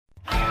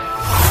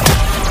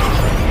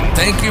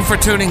Thank you for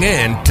tuning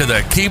in to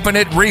the Keeping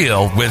It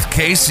Real with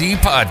KC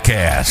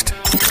podcast,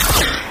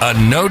 a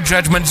no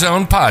judgment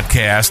zone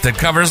podcast that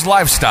covers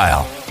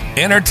lifestyle,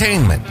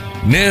 entertainment,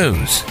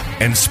 news,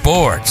 and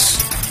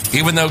sports.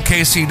 Even though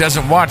KC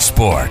doesn't watch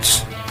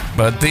sports,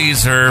 but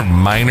these are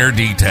minor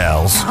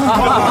details.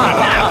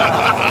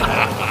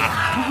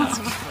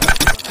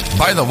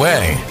 By the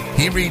way,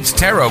 he reads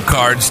tarot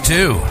cards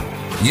too.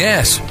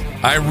 Yes,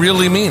 I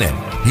really mean it.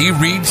 He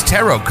reads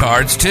tarot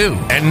cards too.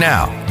 And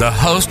now, the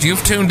host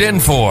you've tuned in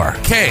for,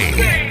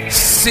 KC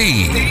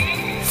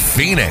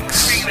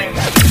Phoenix.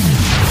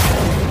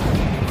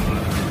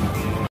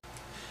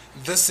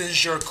 This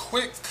is your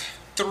quick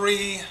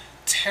 3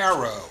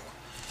 tarot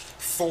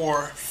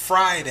for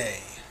Friday,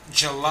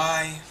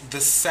 July the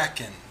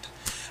 2nd.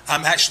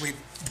 I'm actually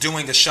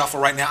doing a shuffle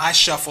right now. I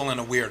shuffle in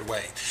a weird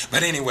way.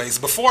 But anyways,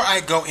 before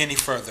I go any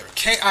further,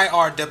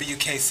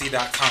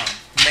 KIRWKC.com,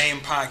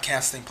 main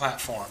podcasting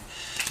platform.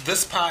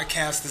 This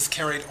podcast is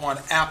carried on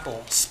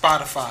Apple,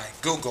 Spotify,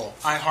 Google,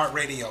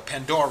 iHeartRadio,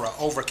 Pandora,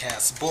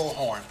 Overcast,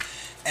 Bullhorn,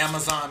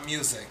 Amazon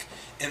Music,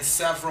 and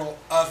several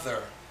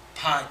other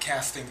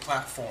podcasting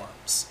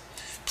platforms.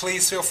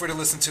 Please feel free to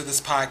listen to this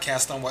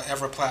podcast on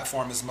whatever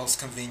platform is most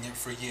convenient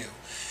for you.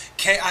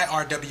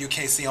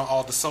 KIRWKC on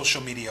all the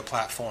social media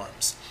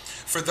platforms.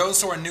 For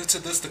those who are new to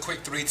this, the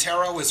Quick 3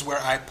 Tarot is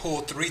where I pull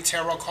 3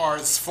 tarot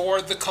cards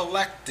for the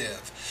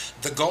collective.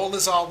 The goal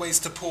is always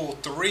to pull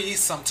 3.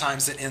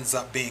 Sometimes it ends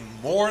up being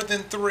more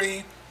than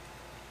 3.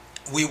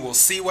 We will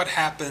see what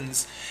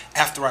happens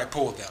after I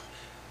pull them.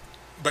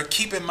 But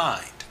keep in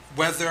mind,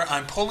 whether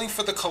I'm pulling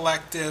for the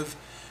collective,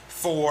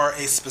 for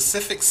a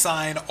specific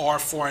sign, or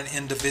for an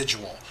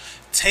individual,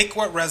 take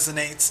what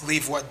resonates,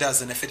 leave what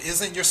doesn't. If it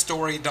isn't your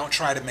story, don't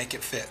try to make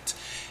it fit.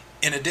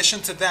 In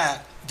addition to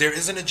that, there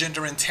isn't a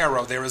gender in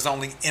tarot, there is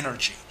only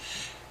energy.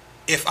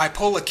 If I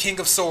pull a King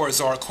of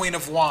Swords or a Queen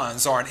of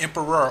Wands or an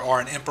Emperor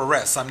or an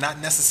Empress, I'm not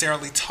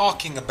necessarily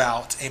talking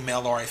about a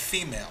male or a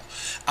female.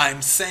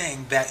 I'm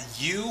saying that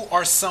you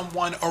or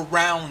someone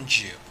around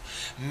you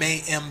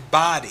may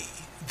embody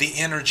the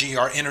energy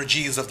or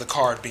energies of the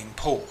card being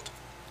pulled.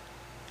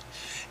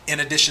 In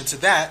addition to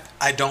that,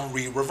 I don't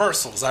read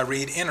reversals, I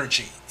read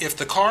energy. If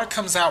the card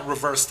comes out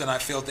reversed and I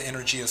feel the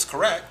energy is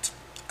correct,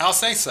 I'll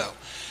say so.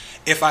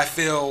 If I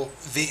feel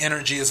the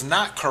energy is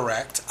not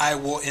correct, I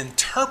will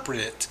interpret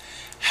it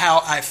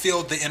how I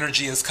feel the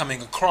energy is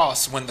coming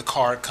across when the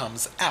card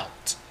comes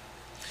out.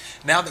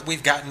 Now that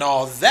we've gotten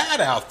all that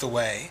out the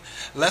way,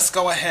 let's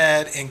go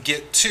ahead and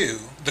get to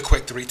the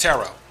Quick 3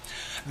 Tarot.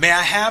 May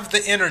I have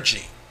the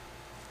energy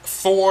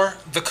for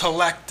the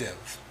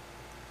collective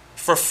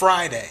for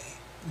Friday,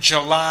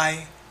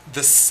 July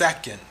the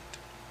 2nd?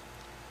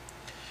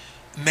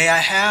 May I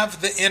have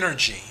the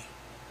energy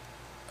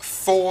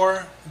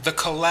for the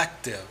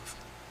collective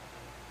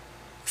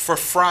for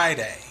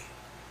Friday,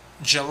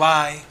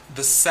 July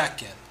the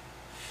 2nd?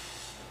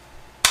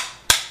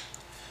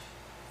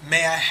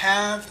 May I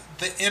have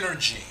the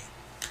energy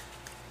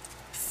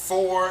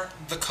for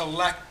the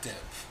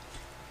collective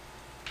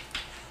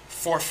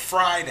for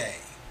Friday,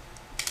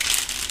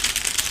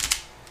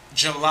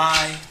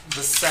 July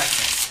the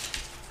 2nd?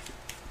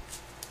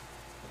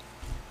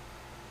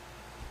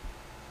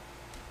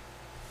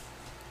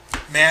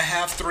 May I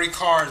have 3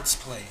 cards,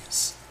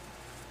 please?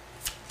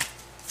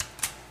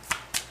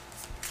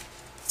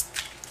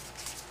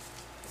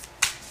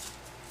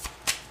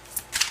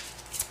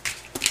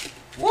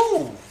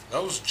 Woo!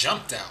 Those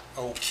jumped out.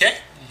 Okay.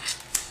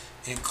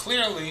 And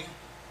clearly,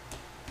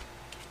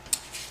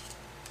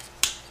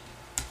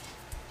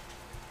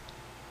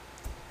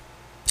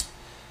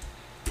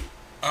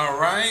 all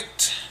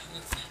right.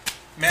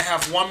 May I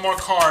have 1 more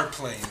card,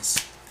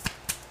 please?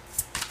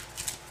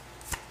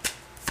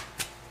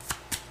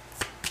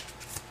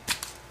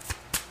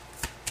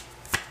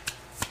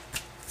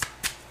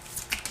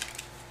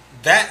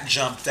 That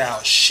jumped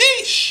out.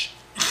 Sheesh.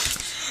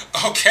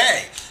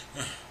 Okay.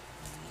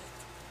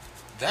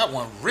 That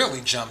one really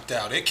jumped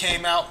out. It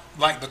came out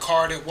like the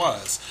card it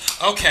was.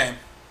 Okay.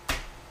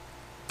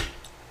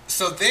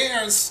 So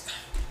there's...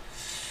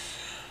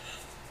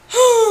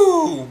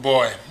 Whoo,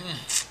 boy.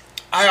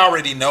 I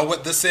already know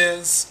what this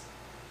is,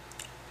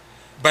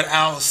 but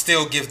I'll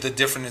still give the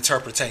different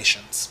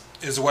interpretations,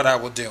 is what I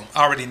will do.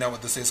 I already know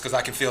what this is because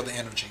I can feel the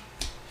energy.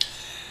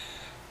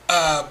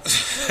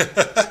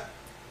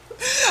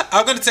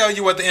 I'm going to tell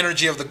you what the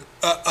energy of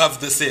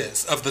this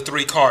is, of the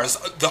 3 cards,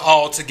 the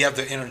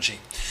all-together energy.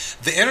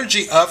 The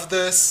energy of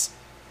this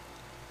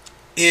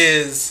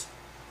is,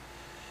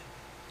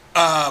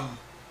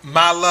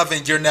 my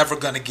lovin', you're never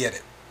going to get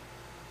it.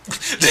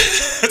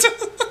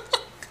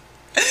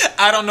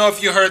 I don't know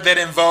if you heard that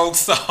In Vogue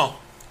song.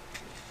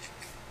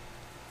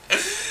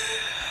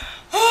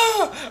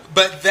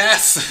 But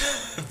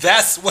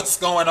that's what's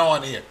going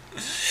on here.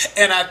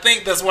 And I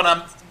think that's what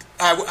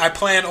I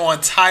plan on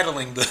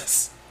titling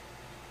this.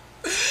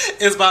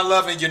 Is my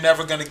lovin', you're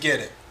never going to get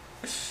it.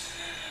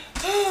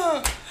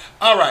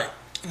 All right.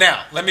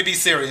 Now, let me be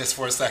serious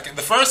for a second.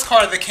 The first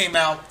card that came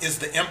out is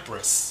the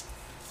Empress,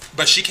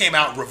 but she came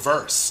out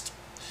reversed.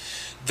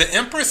 The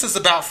Empress is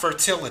about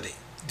fertility.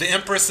 The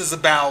Empress is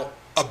about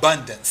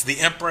abundance. The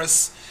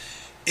Empress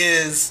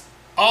is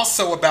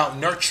also about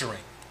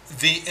nurturing.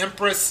 The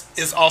Empress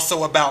is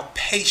also about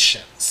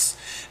patience.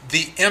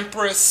 The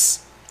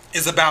Empress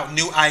is about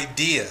new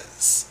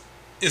ideas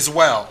as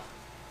well.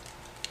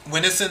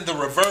 When it's in the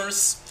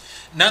reverse,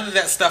 none of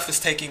that stuff is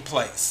taking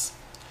place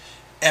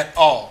at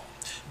all.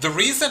 The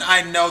reason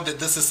I know that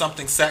this is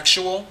something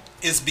sexual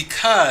is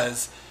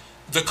because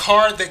the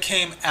card that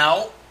came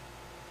out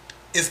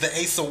is the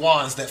Ace of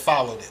Wands that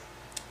followed it.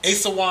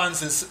 Ace of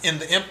Wands is in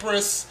the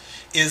Empress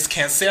is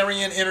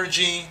Cancerian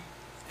energy,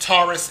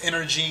 Taurus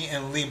energy,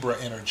 and Libra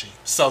energy,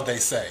 so they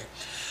say.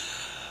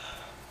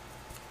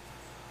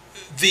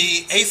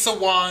 The Ace of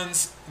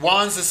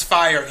Wands is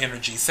fire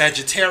energy,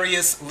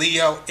 Sagittarius,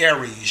 Leo,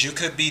 Aries. You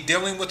could be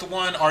dealing with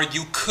one, or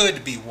you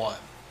could be one.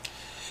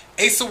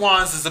 Ace of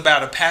Wands is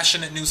about a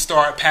passionate new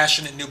start,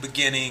 passionate new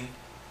beginning.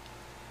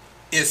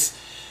 It's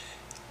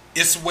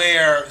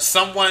where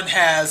someone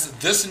has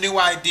this new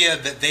idea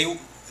that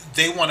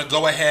they want to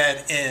go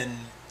ahead and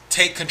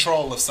take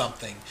control of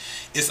something.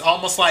 It's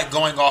almost like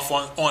going off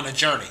on a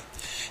journey.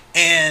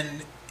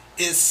 And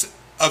it's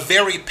a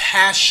very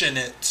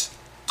passionate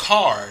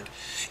card.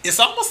 It's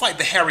almost like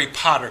the Harry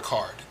Potter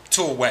card,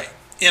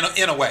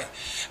 in a way.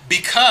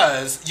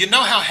 Because you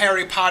know how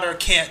Harry Potter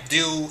can't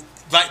do,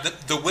 like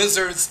the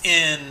wizards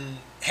in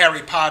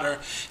Harry Potter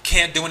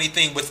can't do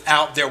anything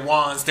without their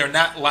wands. They're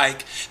not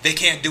like, they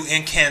can't do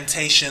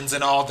incantations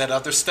and all that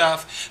other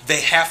stuff.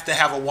 They have to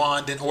have a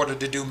wand in order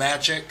to do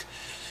magic.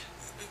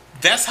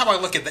 That's how I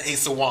look at the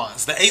Ace of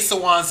Wands. The Ace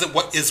of Wands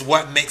is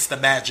what makes the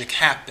magic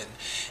happen.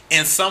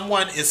 And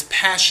someone is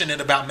passionate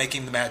about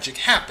making the magic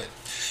happen.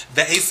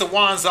 The Ace of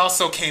Wands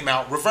also came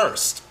out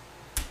reversed.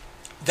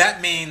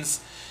 That means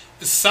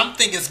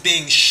something is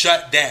being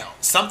shut down.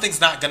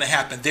 Something's not going to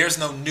happen. There's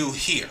no new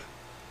here.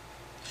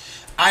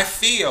 I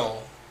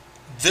feel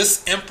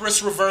this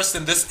Empress reverse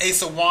and this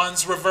Ace of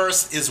Wands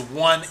reverse is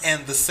one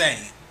and the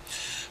same.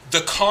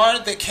 The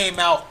card that came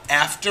out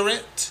after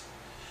it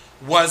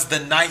was the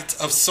Knight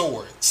of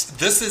Swords.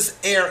 This is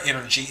air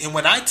energy. And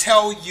when I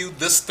tell you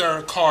this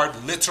third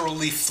card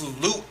literally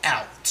flew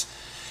out,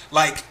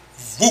 like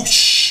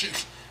whoosh,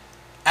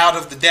 out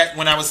of the deck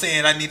when I was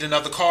saying I need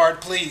another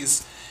card,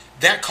 please.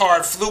 That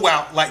card flew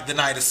out like the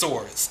Knight of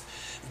Swords.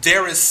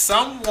 There is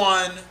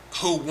someone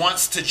who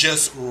wants to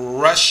just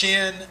rush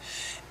in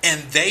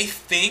and they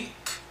think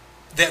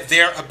that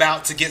they're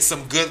about to get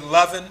some good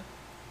loving,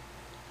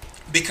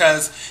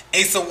 because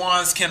Ace of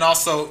Wands can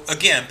also,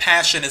 again,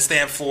 passion and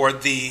stand for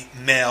the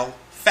male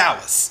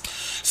phallus.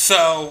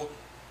 So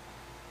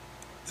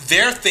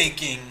they're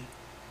thinking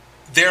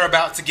they're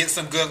about to get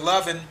some good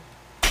loving,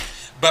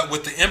 but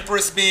with the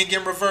Empress being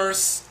in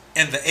reverse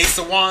and the Ace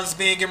of Wands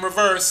being in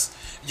reverse,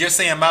 you're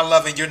saying my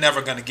loving, you're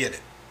never going to get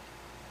it.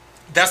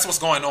 That's what's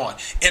going on.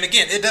 And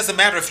again, it doesn't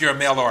matter if you're a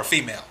male or a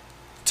female.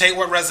 Take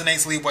what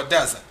resonates, leave what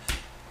doesn't.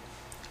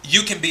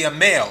 You can be a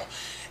male,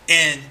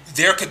 and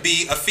there could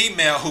be a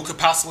female who could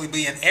possibly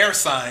be an air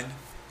sign,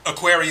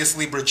 Aquarius,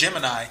 Libra,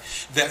 Gemini,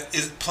 that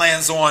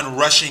plans on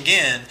rushing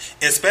in,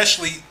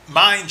 especially,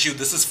 mind you,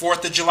 this is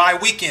 4th of July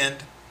weekend,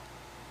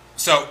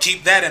 so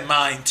keep that in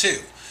mind too.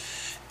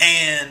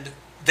 And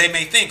they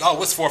may think,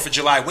 oh, it's 4th of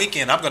July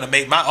weekend, I'm going to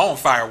make my own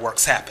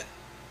fireworks happen.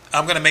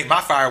 I'm going to make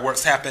my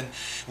fireworks happen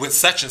with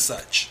such and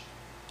such.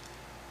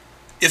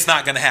 It's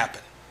not going to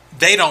happen.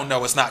 They don't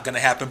know it's not going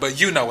to happen,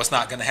 but you know it's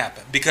not going to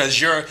happen, because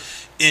you're,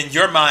 in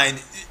your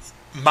mind,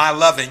 my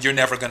loving, you're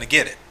never going to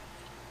get it.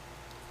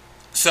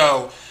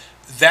 So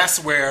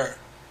that's where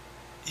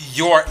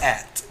you're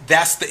at.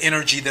 That's the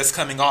energy that's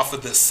coming off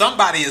of this.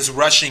 Somebody is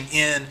rushing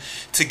in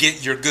to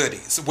get your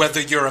goodies,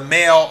 whether you're a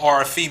male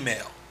or a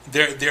female.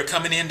 They're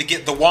coming in to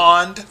get the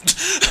wand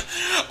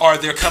or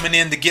they're coming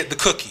in to get the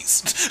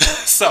cookies.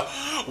 So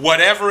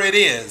whatever it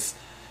is,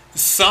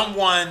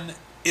 someone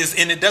is,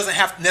 and it doesn't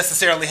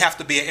necessarily have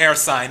to be an air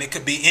sign. It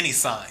could be any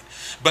sign.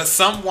 But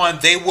someone,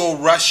 they will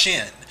rush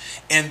in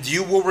and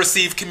you will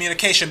receive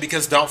communication,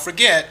 because don't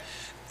forget,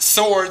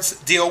 swords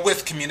deal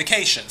with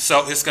communication.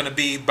 So it's going to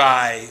be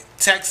by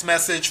text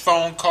message,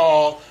 phone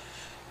call,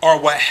 or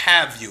what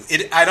have you.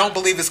 I don't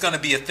believe it's going to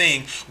be a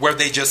thing where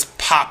they just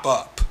pop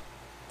up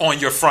on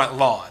your front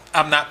lawn.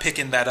 I'm not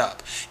picking that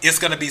up. It's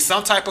going to be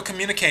some type of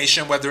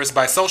communication, whether it's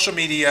by social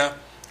media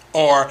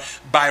or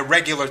by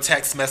regular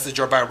text message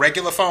or by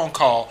regular phone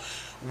call,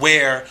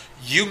 where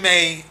you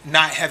may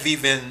not have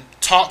even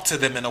talked to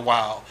them in a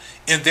while,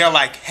 and they're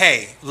like,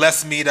 hey,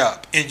 let's meet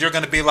up. And you're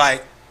going to be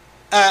like,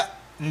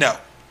 no.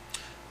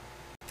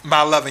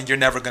 My loving, you're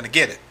never going to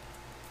get it.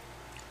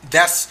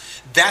 That's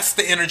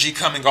the energy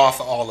coming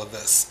off of all of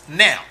this.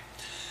 Now,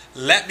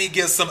 let me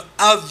give some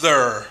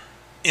other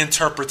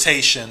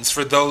interpretations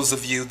for those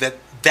of you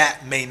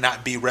that may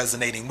not be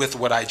resonating with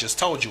what I just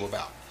told you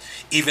about.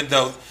 Even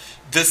though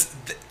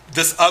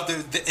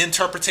the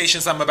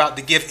interpretations I'm about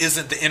to give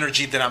isn't the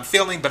energy that I'm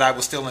feeling, but I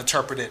will still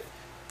interpret it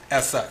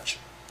as such.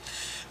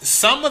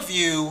 Some of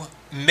you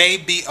may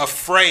be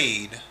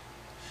afraid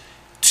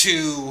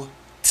to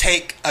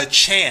take a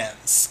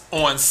chance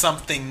on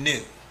something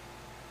new.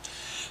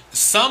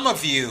 some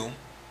of you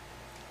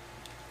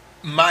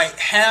might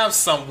have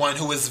someone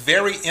who is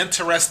very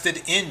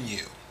interested in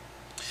you,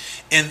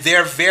 and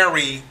they're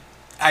very,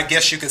 I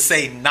guess you could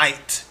say,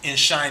 knight in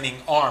shining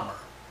armor,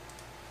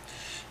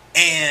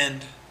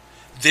 and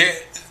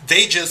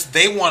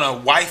they want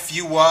to wife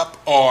you up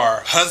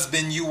or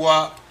husband you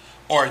up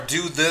or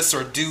do this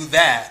or do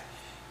that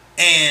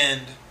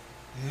and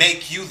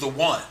make you the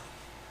one.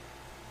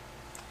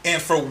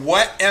 And for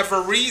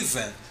whatever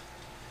reason,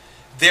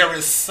 there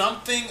is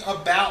something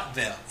about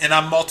them, and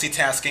I'm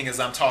multitasking as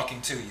I'm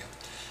talking to you.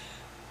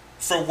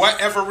 For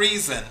whatever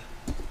reason,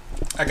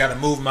 I got to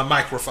move my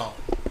microphone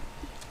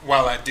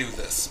while I do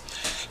this.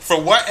 For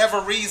whatever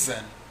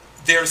reason,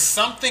 there's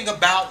something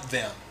about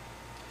them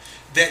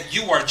that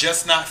you are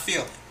just not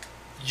feeling.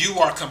 You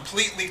are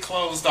completely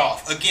closed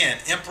off. Again,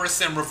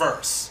 Empress in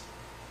reverse.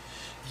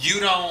 You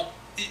don't,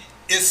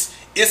 it's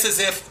as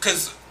if,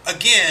 because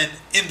again,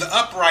 in the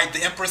upright,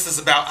 the Empress is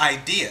about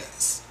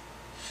ideas.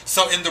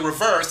 So in the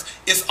reverse,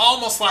 it's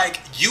almost like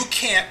you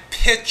can't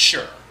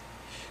picture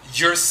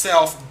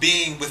yourself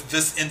being with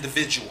this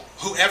individual,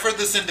 whoever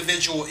this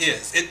individual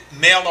is,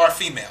 male or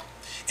female.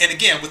 And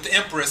again, with the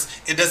Empress,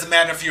 it doesn't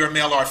matter if you're a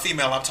male or a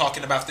female, I'm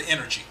talking about the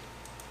energy.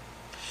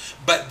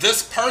 But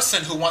this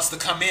person who wants to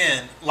come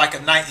in like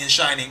a knight in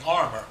shining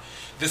armor,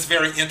 this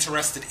very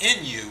interested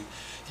in you,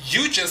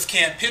 you just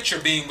can't picture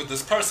being with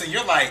this person.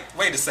 You're like,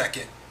 wait a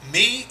second,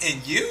 me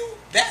and you?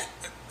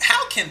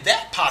 How can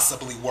that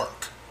possibly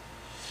work?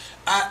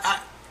 I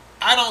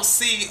don't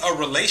see a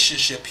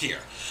relationship here.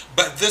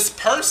 But this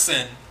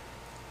person,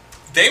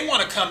 they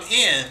want to come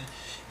in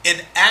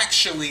and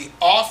actually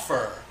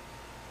offer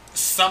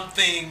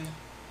something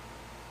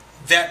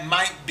that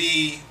might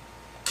be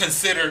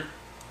considered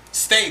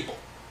stable.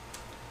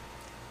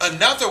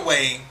 Another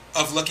way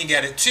of looking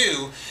at it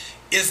too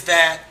is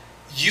that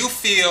you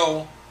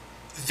feel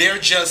they're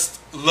just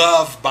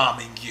love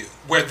bombing you,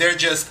 where they're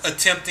just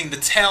attempting to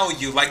tell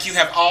you, like you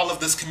have all of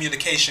this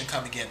communication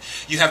coming in,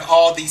 you have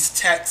all these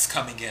texts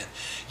coming in,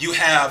 you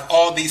have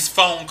all these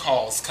phone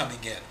calls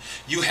coming in,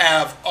 you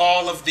have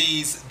all of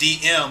these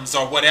DMs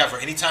or whatever.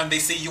 Anytime they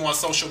see you on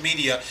social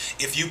media,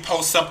 if you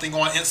post something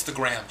on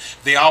Instagram,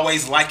 they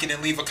always like it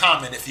and leave a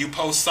comment. If you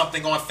post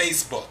something on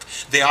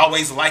Facebook, they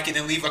always like it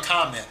and leave a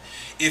comment.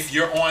 If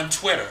you're on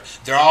Twitter,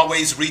 they're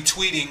always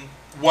retweeting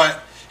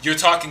what you're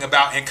talking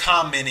about and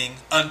commenting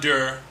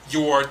under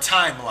your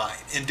timeline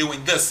and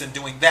doing this and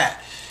doing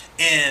that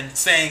and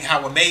saying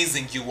how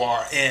amazing you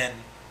are and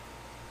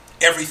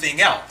everything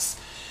else.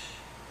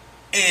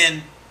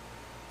 And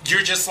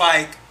you're just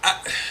like,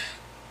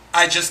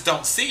 I just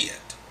don't see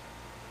it.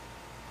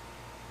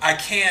 I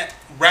can't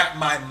wrap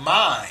my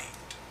mind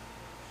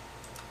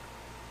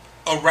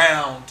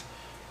around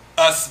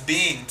us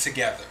being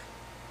together.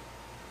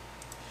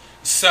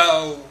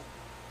 So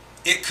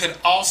it could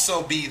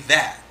also be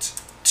that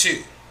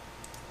too,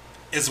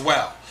 as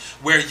well,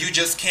 where you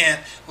just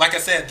can't, like I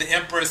said, the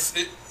Empress,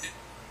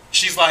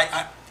 she's like,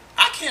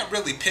 I can't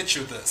really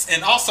picture this.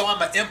 And also,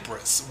 I'm an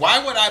Empress.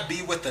 Why would I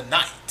be with a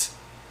knight?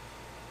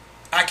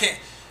 I can't.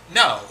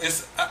 No,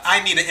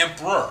 I need an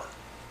emperor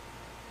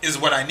is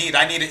what I need.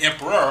 I need an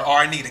emperor or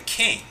I need a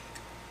king.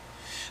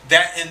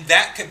 And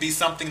that could be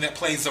something that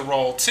plays a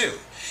role too.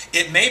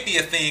 It may be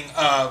a thing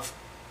of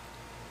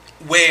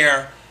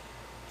where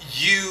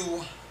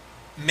you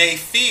may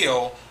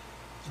feel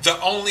the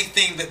only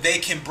thing that they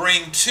can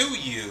bring to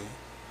you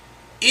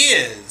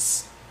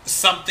is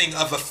something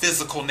of a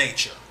physical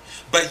nature.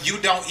 But you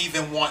don't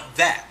even want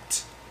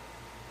that.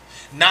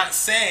 Not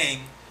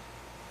saying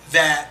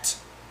that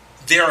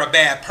they're a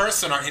bad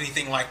person or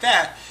anything like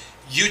that.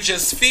 You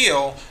just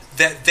feel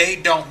that they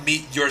don't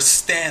meet your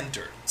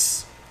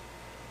standards.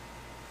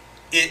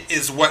 It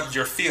is what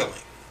you're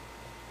feeling.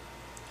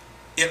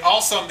 It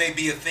also may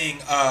be a thing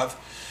of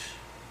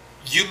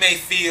you may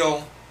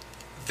feel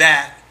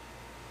that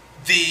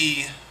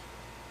the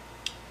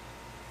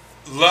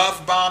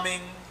love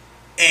bombing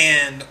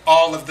and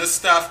all of this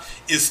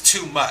stuff is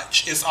too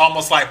much. It's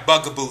almost like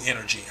Bugaboo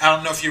energy. I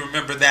don't know if you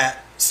remember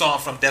that song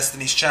from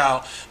Destiny's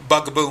Child,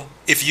 Bugaboo.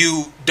 If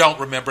you don't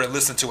remember it,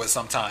 listen to it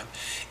sometime.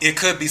 It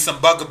could be some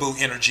Bugaboo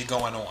energy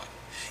going on.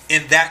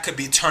 And that could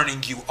be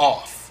turning you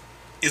off,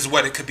 is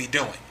what it could be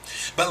doing.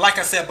 But like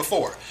I said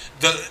before,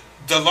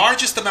 the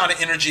largest amount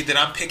of energy that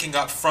I'm picking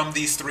up from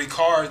these three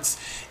cards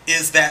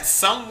is that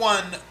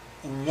someone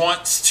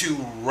wants to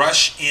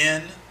rush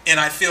in, and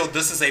I feel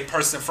this is a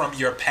person from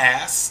your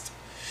past,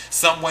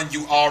 someone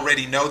you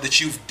already know that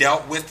you've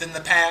dealt with in the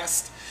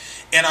past,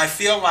 and I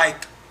feel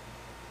like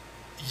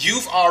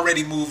you've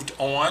already moved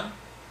on,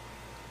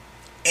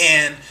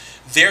 and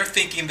they're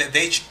thinking that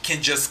they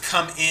can just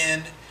come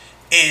in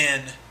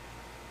and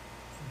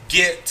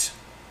get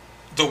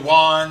the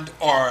wand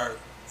or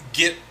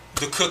get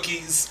the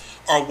cookies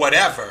or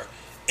whatever,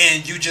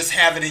 and you just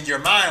have it in your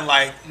mind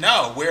like,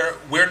 no,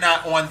 we're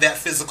not on that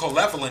physical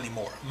level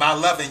anymore. My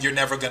loving, you're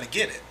never going to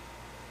get it.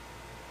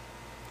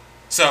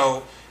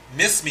 So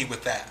miss me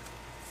with that.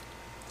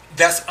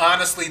 That's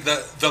honestly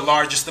the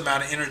largest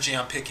amount of energy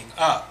I'm picking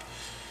up.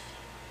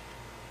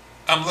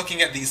 I'm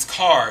looking at these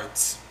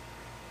cards,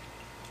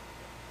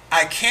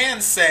 I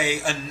can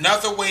say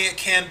another way it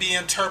can be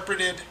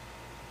interpreted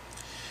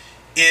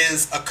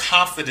is a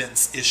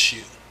confidence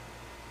issue,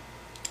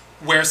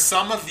 where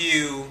some of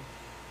you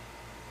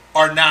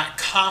are not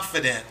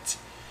confident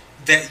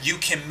that you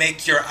can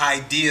make your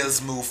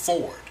ideas move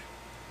forward.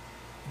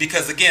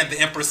 Because again, the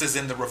Empress is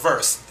in the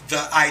reverse.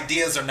 The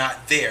ideas are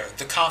not there.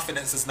 The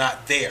confidence is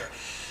not there.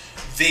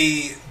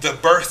 The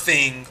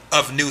birthing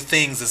of new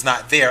things is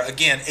not there.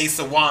 Again, Ace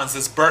of Wands,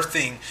 this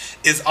birthing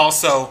is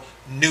also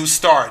new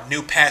start,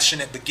 new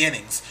passionate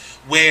beginnings,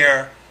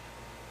 where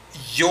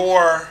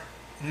you're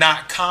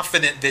not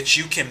confident that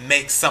you can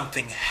make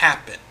something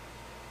happen.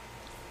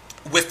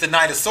 With the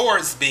Knight of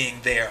Swords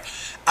being there,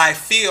 I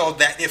feel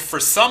that if for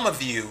some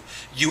of you,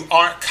 you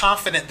aren't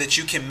confident that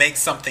you can make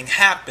something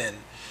happen,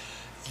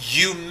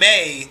 you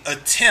may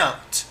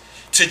attempt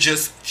to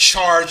just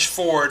charge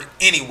forward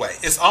anyway.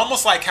 It's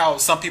almost like how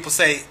some people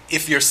say,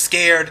 if you're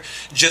scared,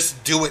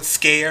 just do it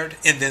scared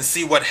and then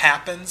see what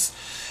happens.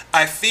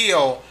 I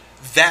feel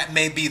that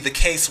may be the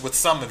case with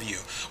some of you,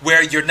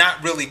 where you're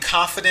not really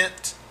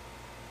confident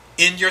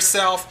in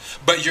yourself,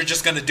 but you're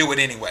just going to do it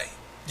anyway.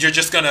 You're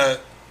going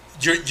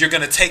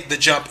to take the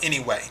jump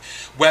anyway,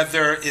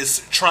 whether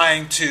it's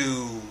trying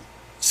to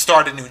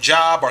start a new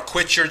job or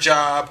quit your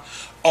job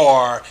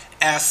or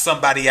ask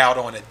somebody out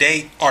on a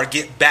date or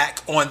get back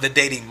on the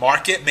dating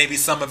market. Maybe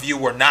some of you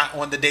were not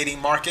on the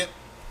dating market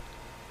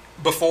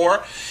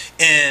before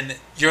and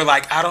you're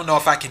like, I don't know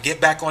if I can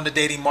get back on the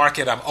dating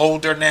market. I'm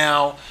older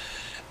now.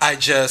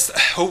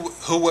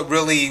 Who would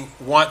really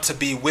want to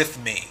be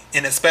with me?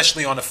 And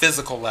especially on a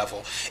physical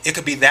level, it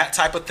could be that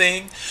type of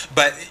thing.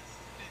 But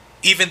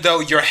even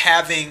though you're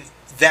having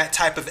that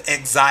type of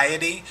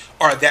anxiety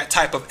or that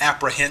type of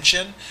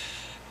apprehension,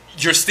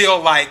 you're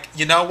still like,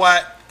 you know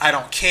what? I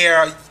don't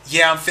care.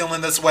 Yeah, I'm feeling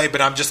this way,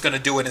 but I'm just going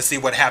to do it and see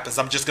what happens.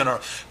 I'm just going to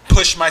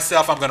push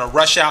myself. I'm going to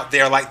rush out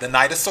there like the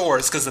Knight of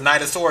Swords, because the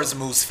Knight of Swords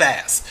moves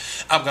fast.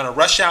 I'm going to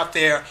rush out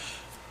there,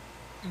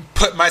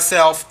 put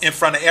myself in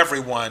front of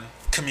everyone.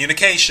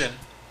 Communication,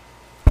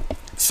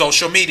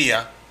 social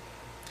media,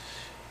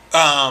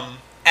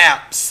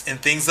 apps,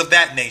 and things of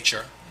that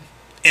nature.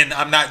 And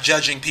I'm not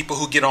judging people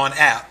who get on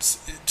apps.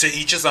 To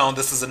each his own.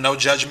 This is a no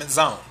judgment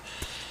zone.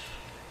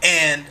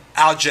 And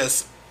I'll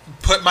just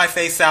put my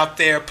face out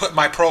there, put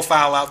my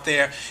profile out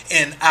there,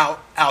 and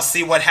I'll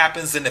see what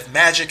happens. And if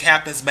magic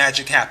happens,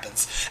 magic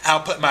happens.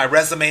 I'll put my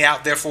resume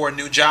out there for a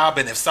new job,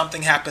 and if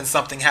something happens,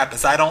 something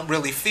happens. I don't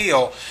really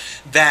feel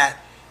that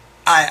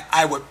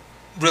I would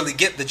really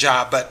get the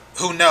job, but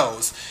who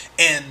knows?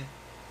 And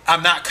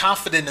I'm not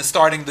confident in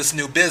starting this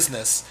new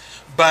business,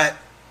 but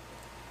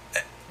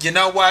you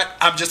know what?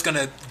 I'm just going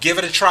to give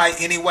it a try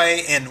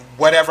anyway, and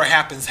whatever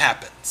happens,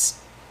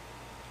 happens.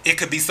 It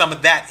could be some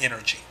of that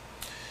energy.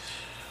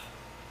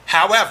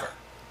 However,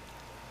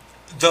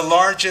 the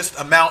largest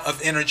amount of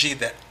energy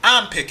that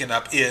I'm picking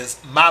up is,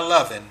 my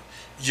lovin',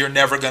 you're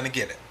never going to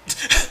get it.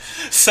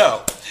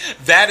 So,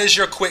 that is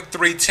your Quick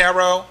 3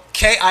 Tarot.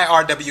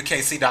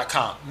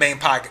 KIRWKC.com, main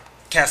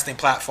podcasting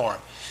platform.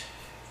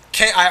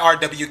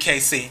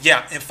 KIRWKC,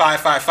 yeah, and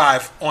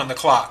 555 on the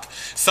clock.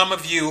 Some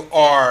of you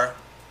are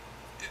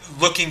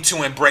looking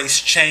to embrace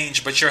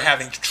change, but you're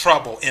having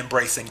trouble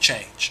embracing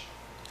change.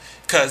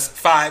 Because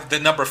the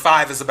number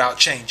 5 is about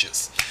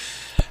changes.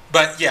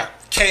 But yeah,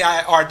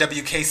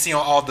 KIRWKC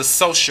on all the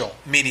social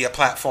media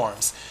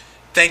platforms.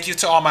 Thank you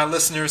to all my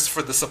listeners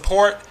for the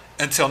support.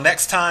 Until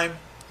next time,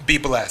 be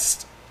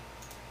blessed.